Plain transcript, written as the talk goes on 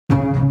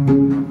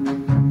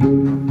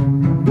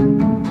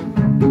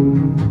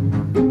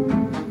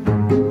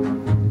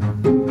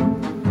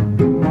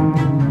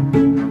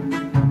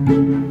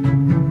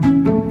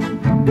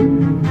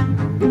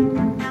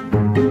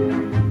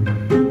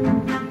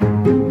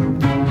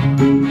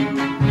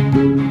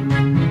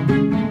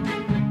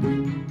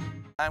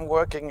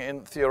working in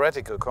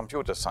theoretical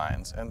computer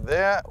science, and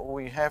there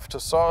we have to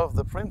solve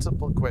the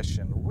principal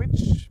question: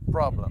 which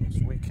problems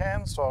we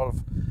can solve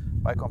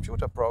by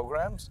computer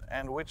programs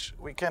and which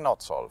we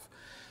cannot solve.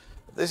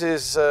 This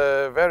is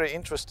a very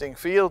interesting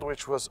field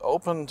which was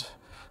opened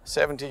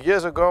 70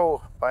 years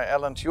ago by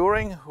Alan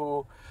Turing,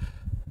 who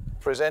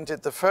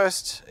presented the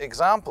first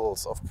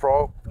examples of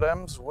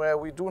problems where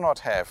we do not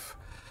have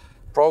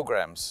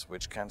programs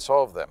which can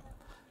solve them.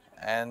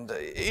 And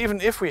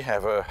even if we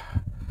have a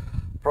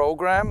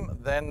program,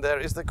 then there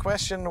is the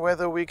question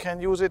whether we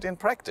can use it in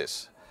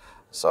practice.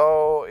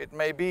 So it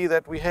may be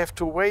that we have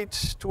to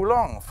wait too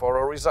long for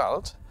a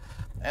result,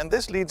 and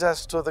this leads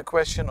us to the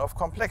question of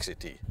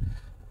complexity.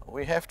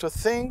 We have to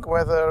think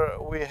whether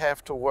we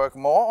have to work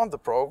more on the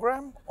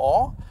program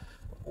or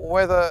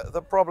whether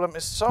the problem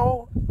is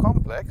so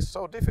complex,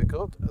 so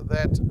difficult,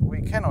 that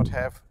we cannot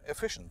have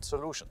efficient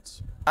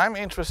solutions. I'm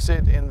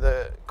interested in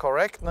the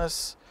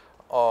correctness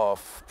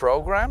of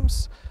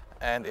programs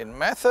and in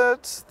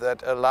methods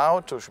that allow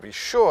to be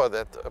sure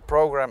that a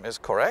program is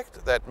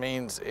correct. That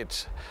means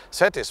it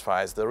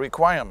satisfies the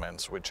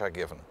requirements which are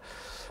given.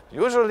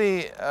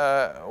 Usually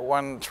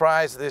one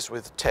tries this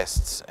with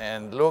tests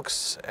and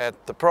looks at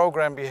the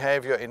program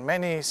behavior in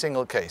many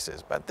single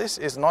cases, but this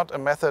is not a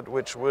method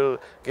which will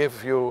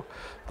give you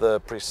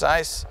the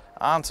precise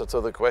answer to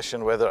the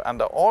question whether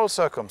under all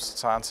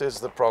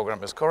circumstances the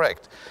program is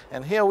correct.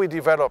 And here we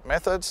develop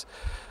methods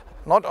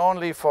not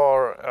only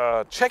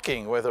for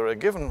checking whether a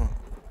given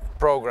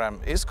program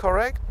is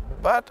correct,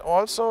 but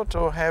also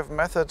to have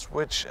methods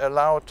which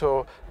allow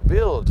to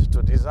build,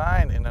 to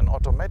design in an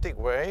automatic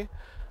way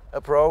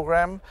a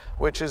program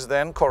which is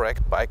then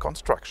correct by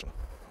construction.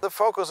 The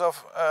focus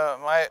of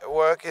my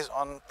work is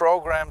on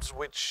programs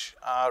which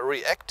are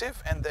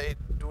reactive and they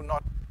do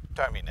not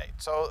terminate.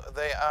 So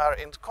they are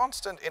in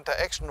constant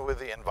interaction with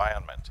the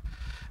environment.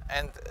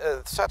 And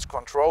such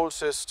control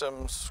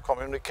systems,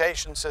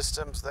 communication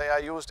systems, they are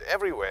used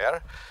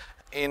everywhere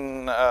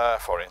in,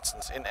 for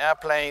instance, in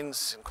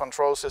airplanes, in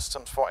control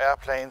systems for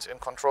airplanes, in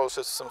control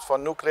systems for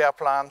nuclear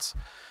plants.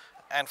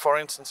 And for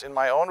instance, in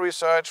my own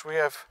research, we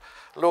have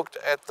looked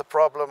at the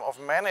problem of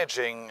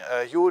managing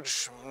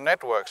huge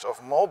networks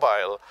of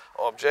mobile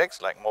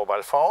objects, like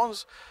mobile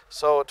phones,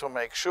 so to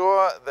make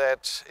sure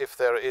that if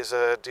there is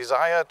a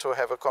desire to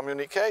have a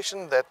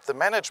communication, that the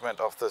management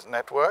of the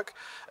network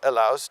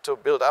allows to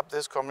build up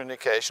this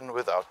communication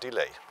without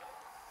delay.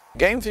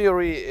 Game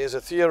theory is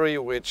a theory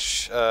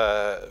which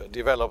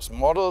develops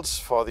models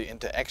for the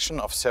interaction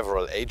of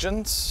several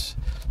agents,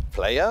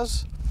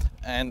 players.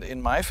 And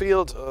in my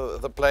field,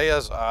 the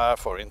players are,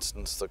 for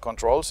instance, the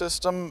control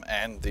system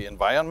and the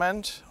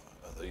environment,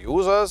 the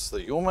users,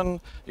 the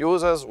human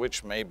users,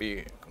 which may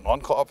be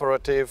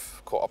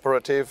non-cooperative,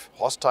 cooperative,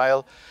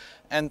 hostile.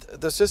 And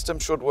the system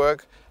should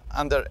work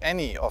under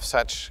any of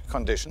such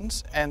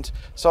conditions. And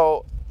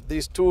so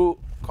these two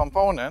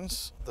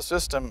components, the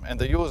system and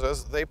the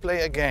users, they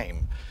play a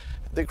game.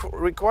 The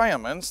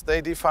requirements,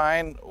 they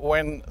define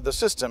when the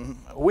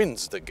system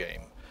wins the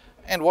game.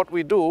 And what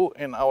we do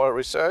in our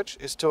research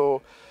is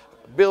to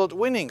build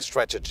winning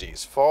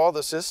strategies for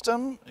the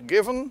system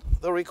given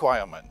the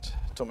requirement,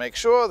 to make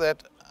sure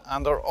that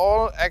under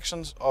all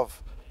actions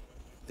of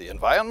the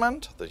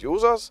environment, the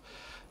users,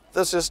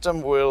 the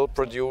system will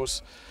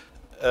produce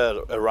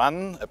a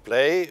run, a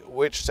play,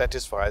 which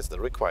satisfies the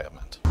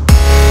requirement.